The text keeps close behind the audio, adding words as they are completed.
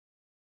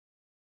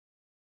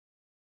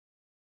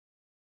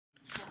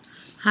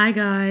Hi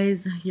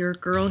guys, your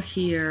girl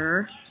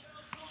here.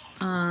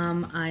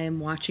 I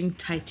am watching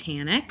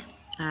Titanic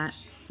at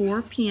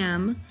 4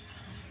 p.m.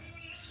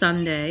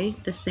 Sunday,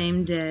 the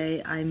same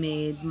day I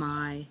made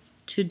my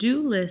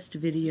to-do list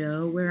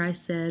video where I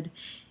said,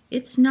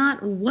 it's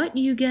not what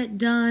you get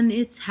done,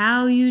 it's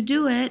how you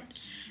do it.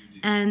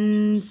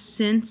 And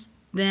since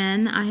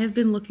then, I have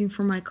been looking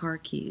for my car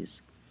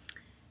keys.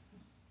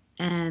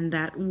 And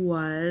that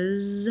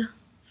was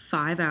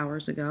 5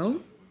 hours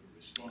ago.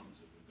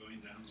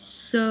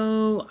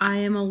 So I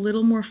am a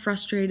little more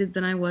frustrated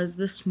than I was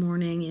this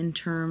morning in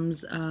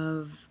terms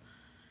of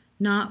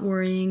not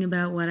worrying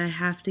about what I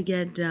have to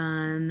get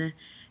done.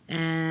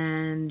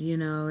 And, you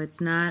know, it's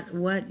not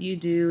what you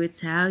do,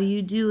 it's how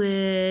you do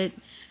it.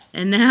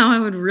 And now I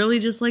would really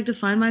just like to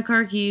find my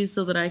car keys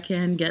so that I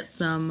can get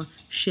some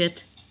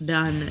shit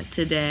done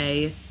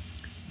today.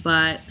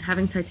 But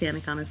having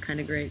Titanic on is kind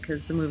of great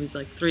because the movie's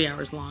like 3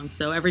 hours long.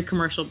 So every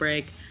commercial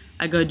break,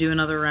 I go do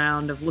another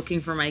round of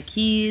looking for my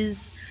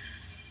keys.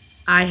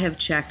 I have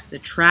checked the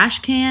trash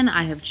can.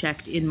 I have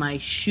checked in my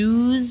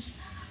shoes.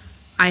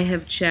 I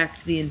have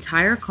checked the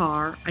entire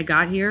car. I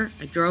got here.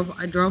 I drove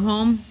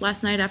home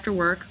last night after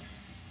work,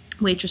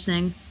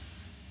 waitressing.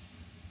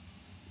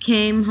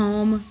 Came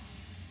home,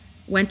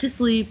 went to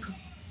sleep,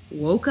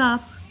 woke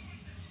up.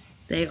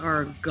 They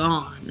are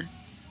gone.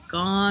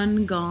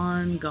 Gone,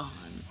 gone, gone.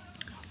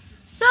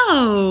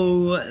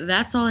 So,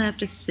 that's all I have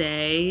to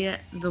say.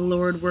 The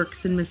Lord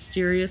works in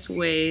mysterious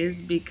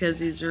ways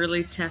because He's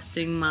really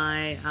testing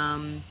my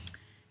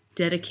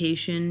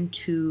dedication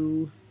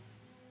to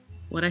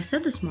what I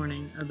said this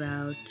morning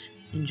about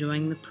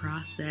enjoying the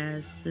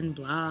process and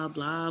blah,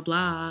 blah,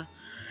 blah.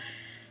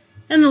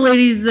 And the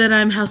ladies that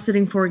I'm house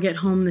sitting for get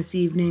home this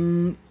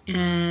evening,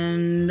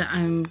 and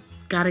I'm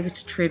gotta get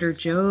to Trader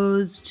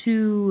Joe's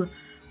to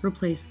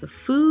replace the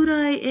food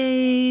I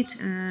ate,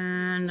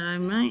 and I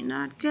might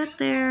not get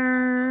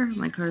there.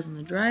 My car's in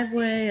the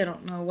driveway. I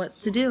don't know what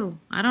to do.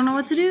 I don't know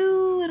what to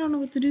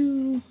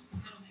do.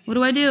 What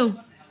do I do?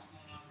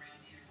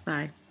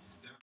 Bye.